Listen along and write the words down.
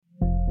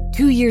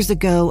2 years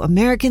ago,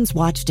 Americans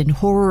watched in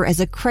horror as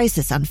a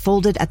crisis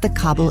unfolded at the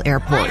Kabul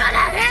airport.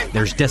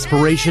 There's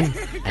desperation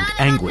and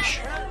anguish.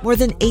 More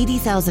than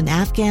 80,000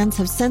 Afghans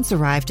have since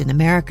arrived in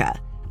America,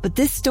 but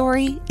this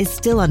story is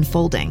still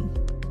unfolding.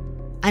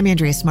 I'm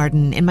Andrea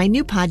Martin. In my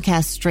new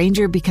podcast,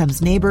 Stranger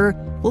Becomes Neighbor,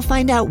 we'll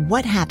find out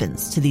what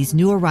happens to these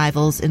new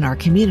arrivals in our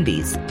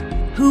communities.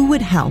 Who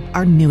would help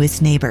our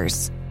newest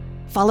neighbors?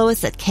 Follow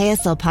us at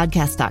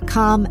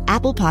kslpodcast.com,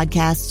 Apple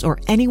Podcasts, or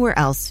anywhere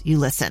else you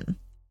listen.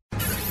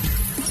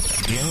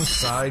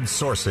 Inside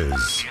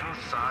Sources.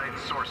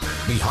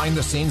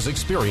 Behind-the-scenes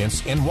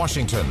experience in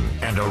Washington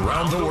and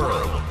around the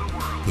world.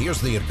 Here's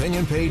the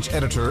opinion page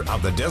editor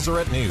of the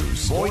Deseret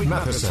News, Boyd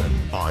Matheson,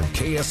 on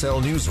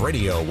KSL News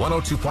Radio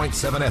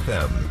 102.7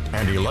 FM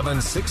and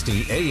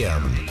 1160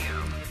 AM.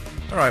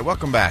 All right,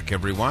 welcome back,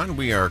 everyone.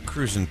 We are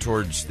cruising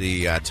towards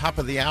the top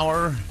of the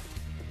hour.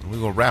 We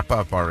will wrap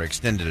up our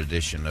extended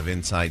edition of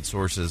Inside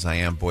Sources. I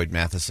am Boyd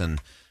Matheson,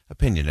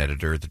 opinion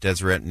editor at the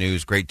Deseret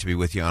News. Great to be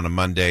with you on a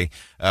Monday.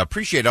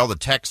 Appreciate all the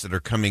texts that are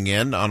coming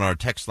in on our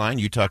text line,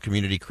 Utah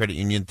Community Credit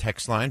Union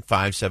text line,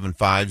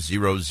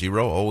 57500.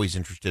 Always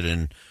interested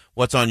in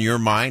what's on your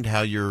mind,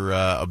 how you're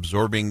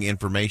absorbing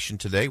information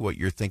today, what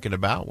you're thinking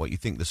about, what you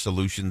think the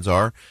solutions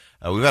are.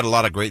 We've had a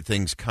lot of great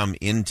things come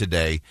in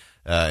today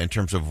in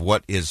terms of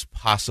what is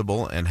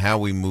possible and how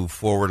we move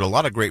forward. A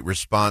lot of great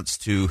response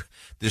to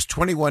this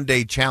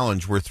 21-day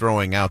challenge we're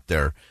throwing out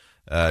there.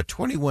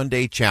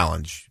 21-day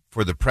challenge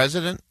for the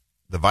president,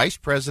 the vice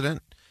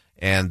president,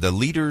 and the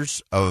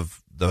leaders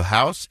of the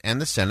House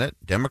and the Senate,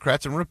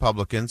 Democrats and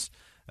Republicans,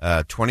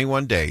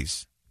 21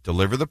 days,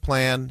 deliver the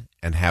plan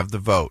and have the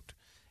vote.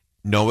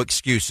 No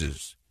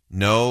excuses.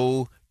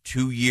 No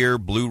 2-year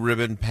blue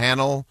ribbon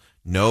panel.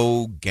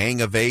 No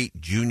gang of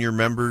 8 junior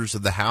members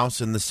of the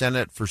House and the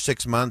Senate for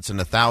 6 months and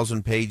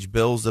 1,000-page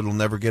bills that'll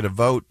never get a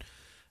vote.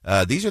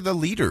 These are the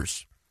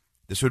leaders.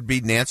 This would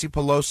be Nancy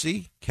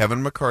Pelosi,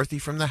 Kevin McCarthy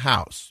from the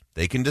House.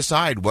 They can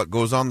decide what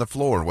goes on the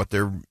floor, what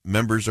their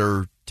members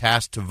are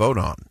tasked to vote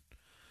on.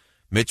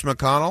 Mitch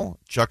McConnell,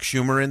 Chuck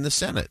Schumer in the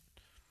Senate.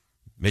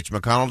 Mitch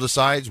McConnell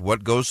decides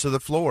what goes to the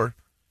floor,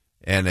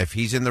 and if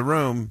he's in the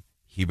room,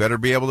 he better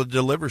be able to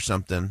deliver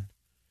something.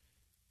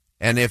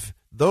 And if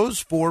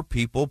those 4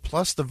 people,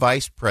 plus the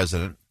vice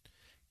president,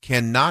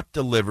 cannot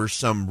deliver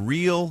some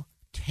real,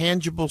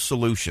 tangible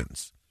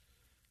solutions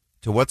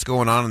to what's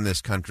going on in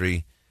this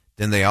country,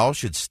 then they all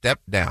should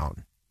step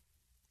down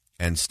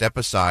and step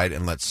aside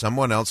and let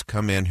someone else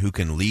come in who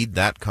can lead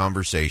that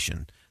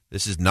conversation.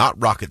 This is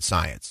not rocket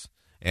science.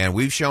 And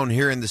we've shown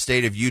here in the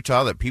state of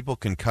Utah that people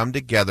can come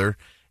together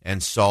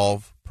and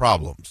solve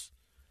problems.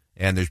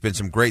 And there's been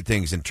some great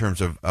things in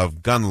terms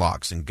of gun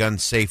locks and gun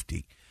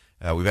safety.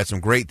 We've had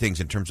some great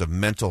things in terms of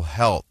mental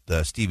health.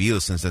 Steve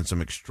Elison's done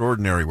some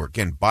extraordinary work,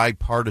 again,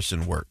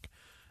 bipartisan work.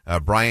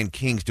 Brian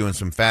King's doing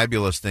some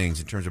fabulous things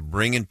in terms of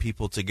bringing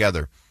people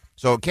together.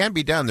 So it can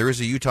be done. There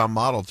is a Utah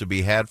model to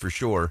be had for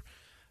sure.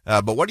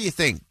 But what do you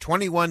think?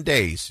 21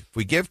 days. If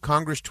we give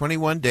Congress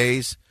 21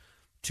 days,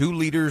 2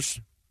 leaders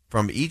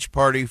from each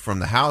party, from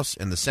the House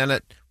and the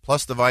Senate,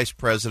 plus the vice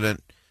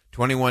president,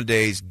 21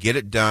 days, get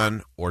it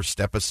done or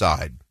step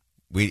aside.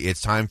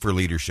 It's time for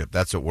leadership.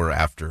 That's what we're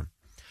after.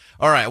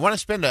 All right, I want to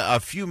spend a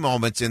few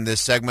moments in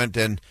this segment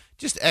and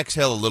just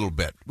exhale a little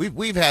bit.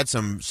 We've had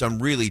some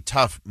really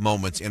tough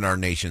moments in our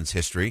nation's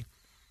history,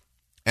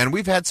 and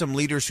we've had some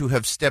leaders who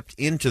have stepped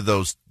into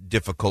those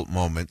difficult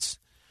moments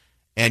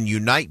and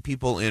unite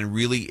people in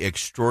really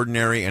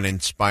extraordinary and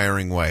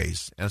inspiring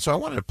ways. And so I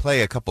wanted to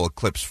play a couple of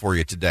clips for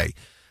you today.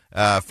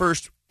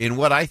 First, in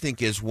what I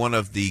think is one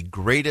of the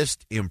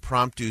greatest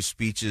impromptu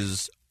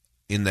speeches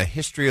in the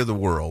history of the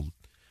world,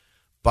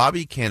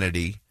 Bobby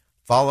Kennedy,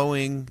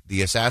 following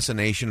the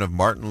assassination of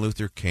Martin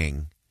Luther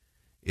King,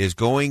 is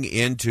going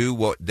into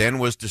what then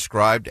was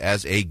described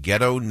as a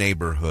ghetto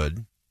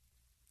neighborhood,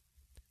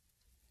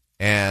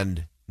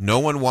 and no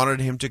one wanted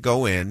him to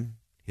go in.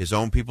 His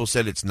own people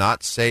said it's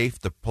not safe.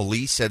 The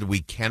police said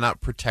we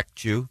cannot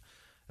protect you.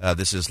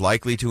 This is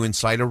likely to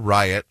incite a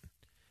riot.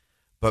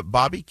 But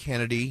Bobby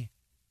Kennedy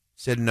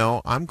said,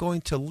 no, I'm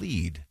going to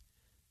lead,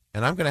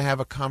 and I'm going to have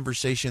a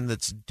conversation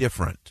that's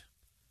different.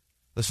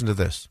 Listen to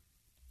this.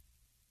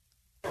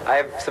 I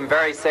have some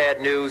very sad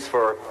news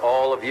for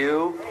all of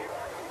you,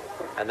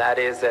 and that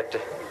is that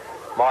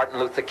Martin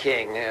Luther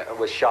King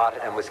was shot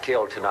and was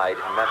killed tonight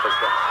in Memphis.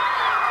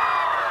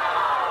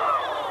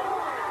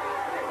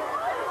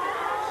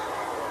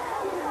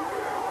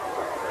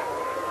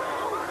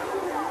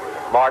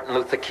 Martin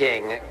Luther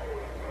King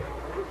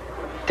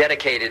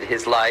dedicated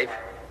his life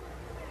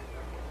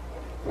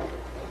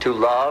to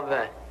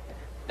love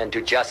and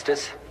to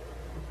justice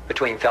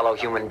between fellow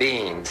human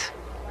beings.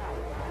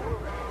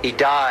 He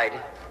died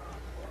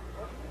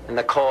in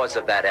the cause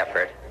of that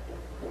effort.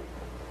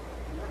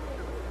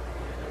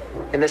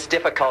 In this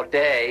difficult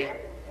day,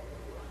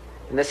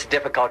 in this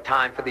difficult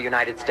time for the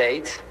United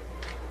States,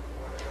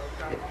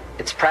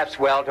 it's perhaps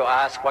well to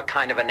ask what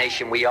kind of a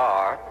nation we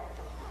are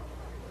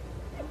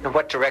and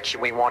what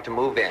direction we want to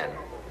move in.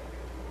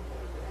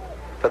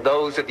 For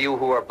those of you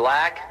who are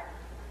black,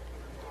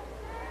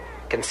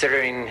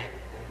 considering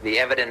the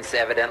evidence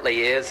evidently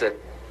is that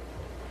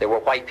there were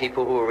white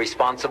people who were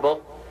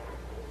responsible.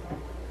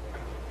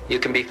 You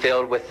can be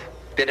filled with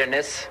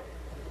bitterness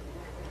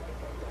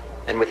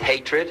and with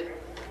hatred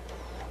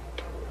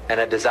and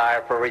a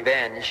desire for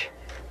revenge.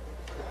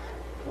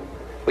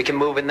 We can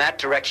move in that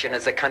direction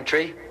as a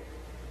country,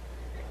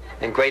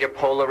 in greater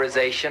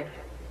polarization,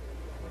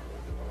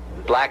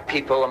 black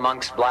people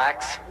amongst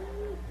blacks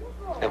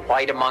and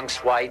white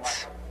amongst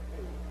whites,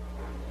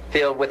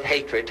 filled with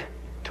hatred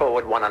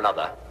toward one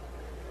another.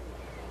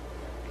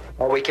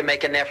 Or we can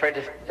make an effort,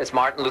 as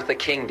Martin Luther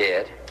King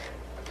did,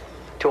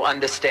 to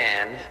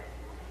understand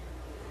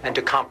and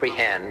to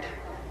comprehend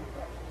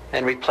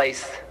and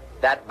replace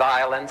that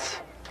violence,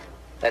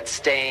 that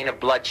stain of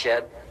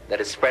bloodshed that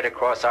has spread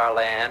across our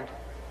land,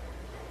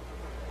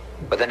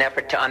 with an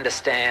effort to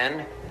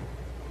understand,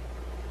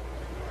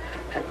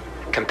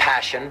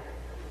 compassion,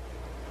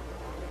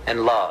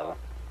 and love.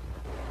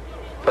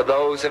 For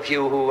those of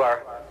you who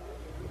are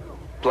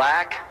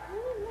black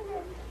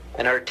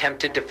and are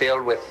tempted to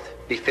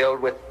be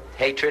filled with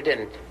hatred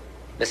and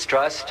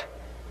mistrust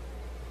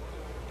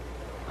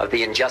of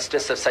the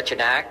injustice of such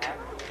an act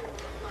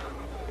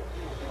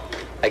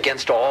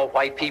against all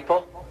white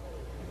people,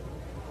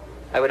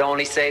 I would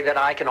only say that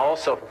I can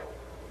also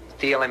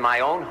feel in my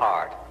own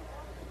heart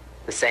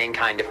the same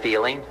kind of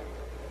feeling.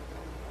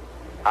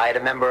 I had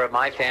a member of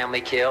my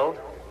family killed,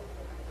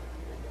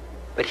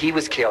 but he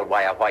was killed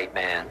by a white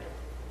man.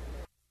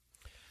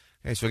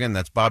 Okay, so again,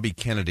 that's Bobby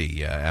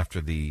Kennedy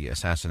after the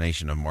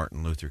assassination of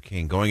Martin Luther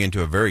King, going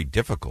into a very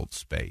difficult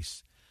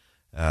space,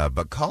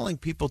 but calling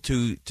people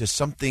to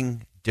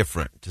something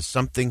different, to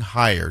something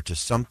higher, to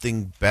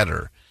something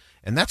better.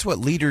 And that's what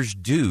leaders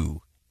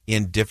do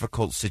in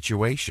difficult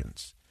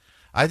situations.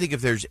 I think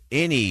if there's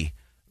any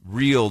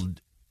real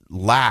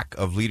lack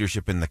of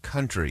leadership in the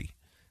country,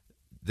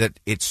 that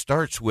it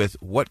starts with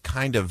what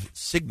kind of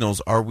signals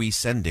are we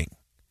sending?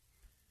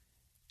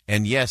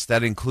 And yes,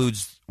 that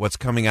includes what's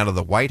coming out of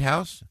the White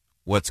House,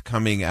 what's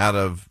coming out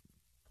of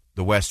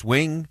the West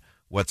Wing,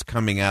 what's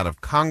coming out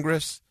of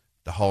Congress,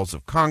 the halls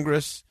of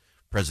Congress,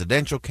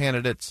 presidential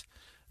candidates.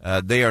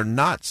 They are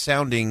not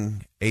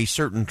sounding a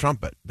certain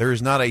trumpet. There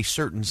is not a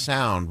certain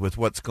sound with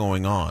what's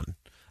going on.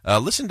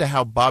 Listen to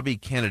how Bobby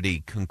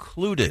Kennedy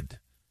concluded.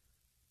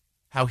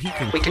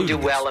 We can do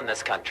well in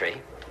this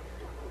country.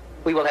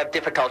 We will have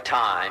difficult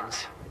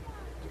times.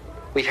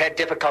 We've had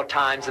difficult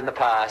times in the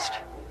past,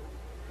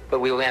 but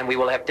we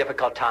will have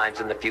difficult times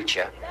in the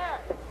future.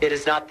 It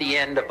is not the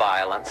end of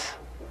violence.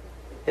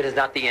 It is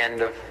not the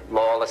end of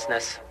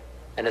lawlessness,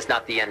 and it's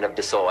not the end of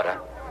disorder.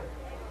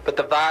 But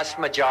the vast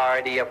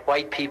majority of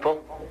white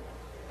people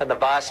and the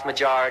vast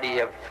majority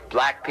of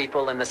black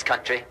people in this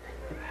country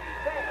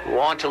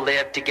want to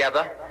live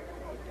together,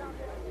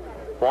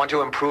 want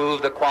to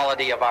improve the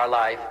quality of our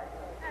life,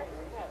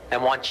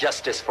 and want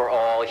justice for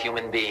all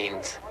human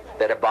beings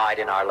that abide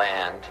in our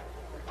land.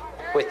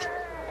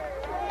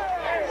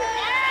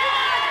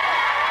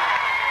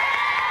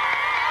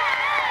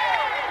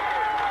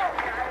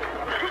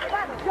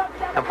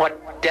 And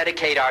what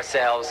dedicate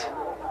ourselves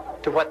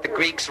to what the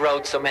Greeks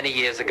wrote so many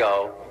years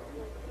ago,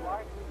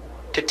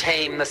 to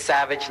tame the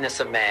savageness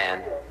of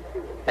man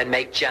and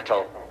make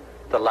gentle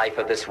the life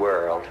of this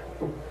world.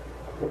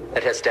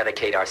 Let us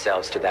dedicate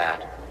ourselves to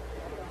that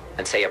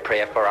and say a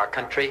prayer for our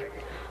country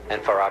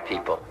and for our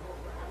people.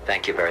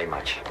 Thank you very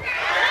much.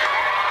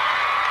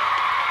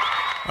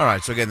 All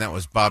right, so again, that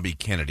was Bobby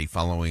Kennedy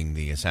following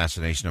the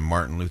assassination of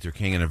Martin Luther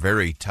King in a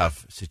very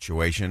tough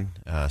situation,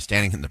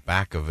 standing in the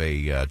back of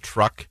a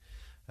truck,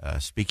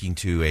 speaking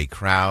to a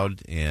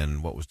crowd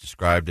in what was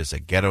described as a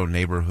ghetto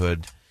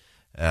neighborhood,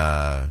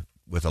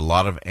 with a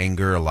lot of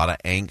anger, a lot of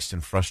angst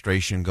and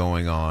frustration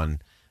going on,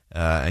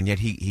 and yet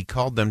he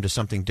called them to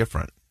something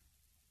different.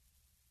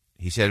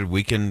 He said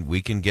we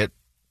can get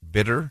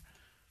bitter,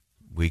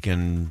 we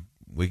can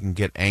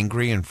get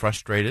angry and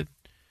frustrated,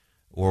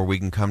 or we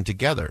can come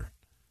together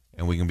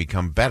and we can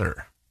become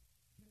better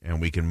and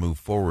we can move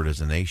forward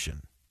as a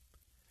nation.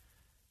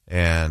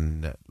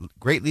 And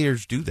great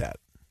leaders do that.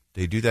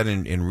 They do that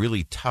in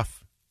really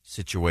tough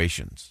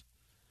situations.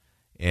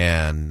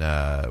 And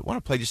I want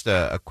to play just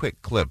a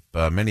quick clip.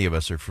 Many of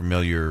us are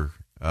familiar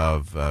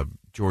of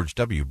George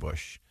W.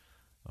 Bush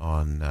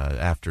on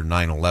after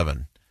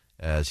 9/11,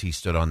 as he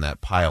stood on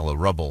that pile of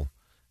rubble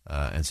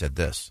and said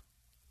this.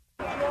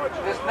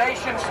 This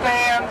nation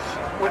stands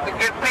with the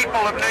good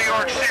people of New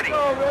York City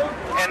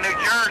and New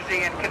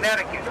Jersey and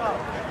Connecticut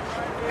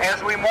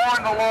as we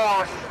mourn the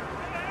loss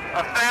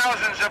of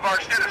thousands of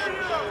our citizens.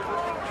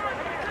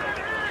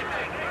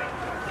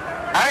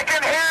 I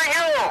can hear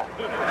you.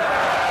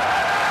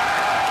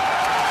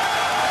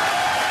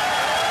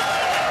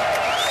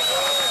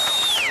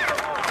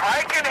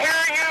 I can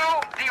hear you.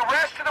 The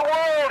rest of the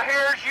world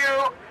hears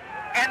you.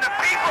 And the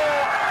people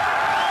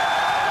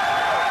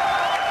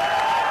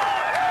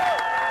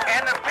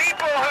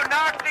who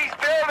knocked these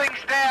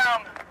buildings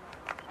down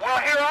will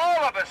hear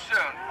all of us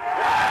soon.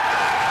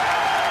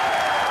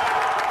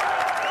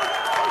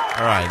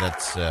 All right,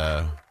 that's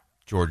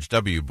George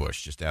W.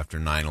 Bush just after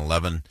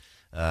 9/11.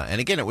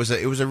 And again, it was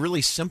a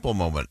really simple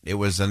moment. It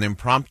was an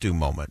impromptu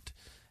moment.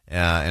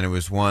 And it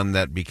was one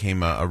that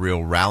became a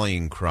real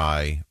rallying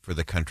cry for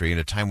the country in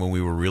a time when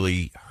we were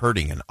really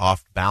hurting and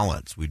off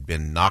balance. We'd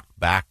been knocked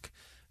back,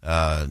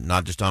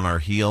 not just on our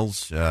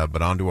heels,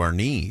 but onto our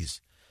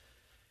knees.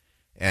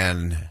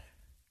 And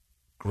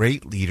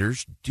great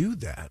leaders do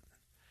that.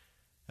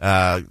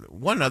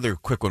 One other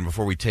quick one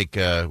before we take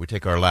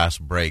our last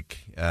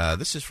break.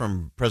 This is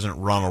from President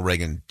Ronald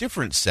Reagan.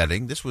 Different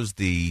setting. This was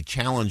the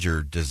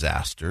Challenger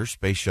disaster,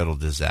 space shuttle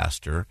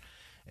disaster.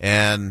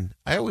 And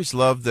I always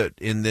loved that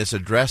in this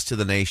address to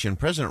the nation,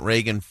 President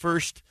Reagan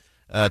first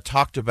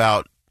talked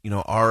about,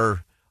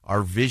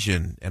 our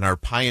vision and our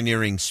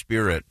pioneering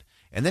spirit.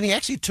 And then he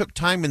actually took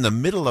time in the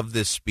middle of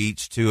this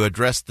speech to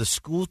address the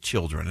school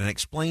children and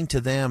explain to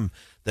them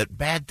that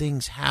bad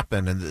things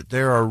happen and that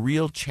there are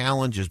real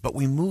challenges, but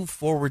we move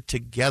forward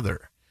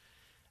together.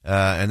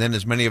 And then,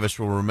 as many of us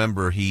will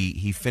remember,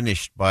 he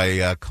finished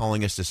by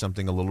calling us to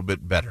something a little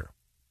bit better.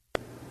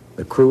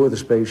 The crew of the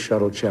Space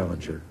Shuttle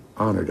Challenger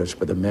honored us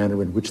by the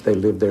manner in which they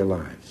lived their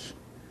lives.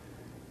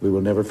 We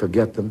will never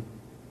forget them,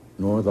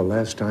 nor the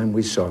last time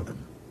we saw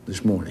them,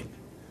 this morning,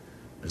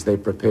 as they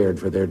prepared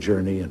for their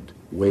journey and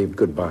waved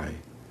goodbye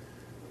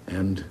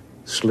and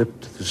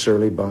slipped the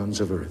surly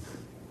bonds of earth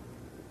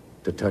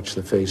to touch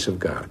the face of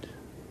God.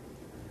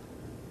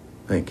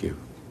 Thank you.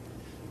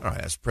 All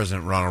right, that's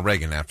President Ronald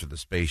Reagan after the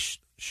space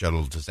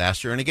shuttle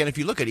disaster. And again, if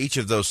you look at each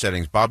of those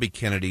settings, Bobby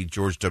Kennedy,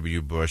 George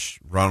W. Bush,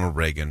 Ronald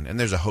Reagan, and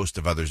there's a host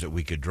of others that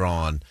we could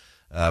draw on,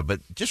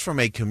 but just from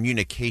a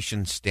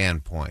communication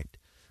standpoint,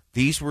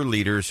 these were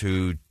leaders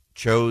who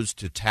chose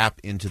to tap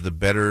into the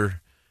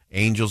better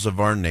angels of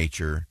our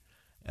nature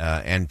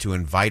and to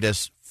invite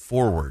us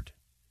forward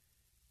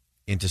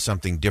into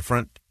something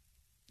different,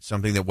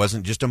 something that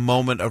wasn't just a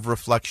moment of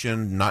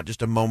reflection, not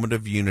just a moment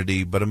of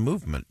unity, but a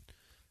movement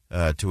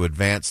to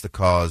advance the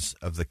cause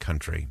of the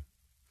country.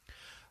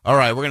 All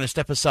right, we're going to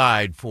step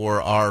aside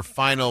for our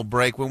final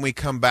break. When we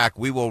come back,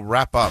 we will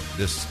wrap up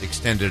this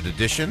extended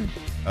edition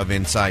of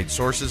Inside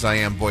Sources. I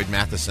am Boyd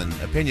Matheson,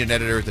 opinion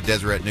editor at the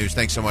Deseret News.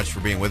 Thanks so much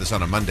for being with us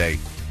on a Monday.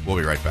 We'll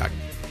be right back.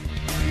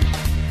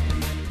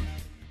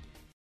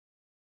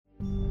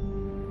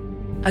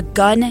 A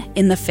gun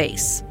in the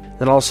face.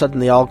 Then all of a sudden,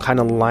 they all kind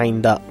of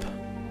lined up.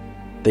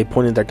 They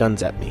pointed their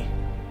guns at me.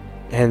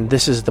 And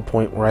this is the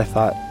point where I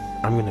thought,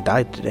 I'm going to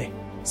die today.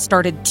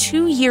 Started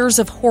 2 years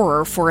of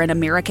horror for an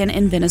American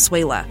in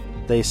Venezuela.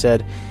 They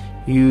said,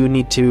 you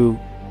need to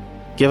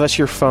give us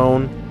your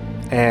phone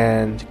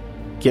and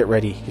get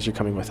ready because you're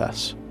coming with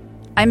us.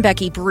 I'm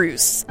Becky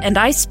Bruce, and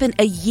I spent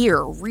a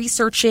year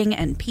researching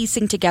and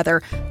piecing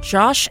together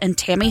Josh and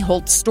Tammy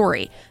Holt's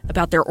story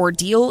about their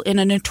ordeal in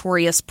a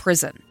notorious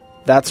prison.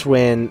 That's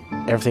when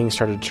everything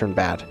started to turn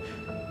bad.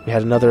 We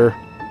had another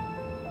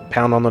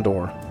pound on the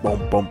door.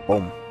 Boom, boom,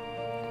 boom.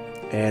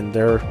 And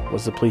there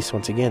was the police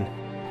once again.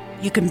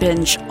 You can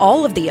binge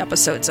all of the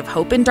episodes of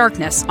Hope in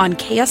Darkness on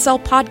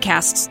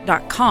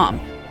KSLPodcasts.com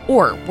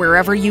or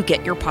wherever you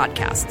get your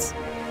podcasts.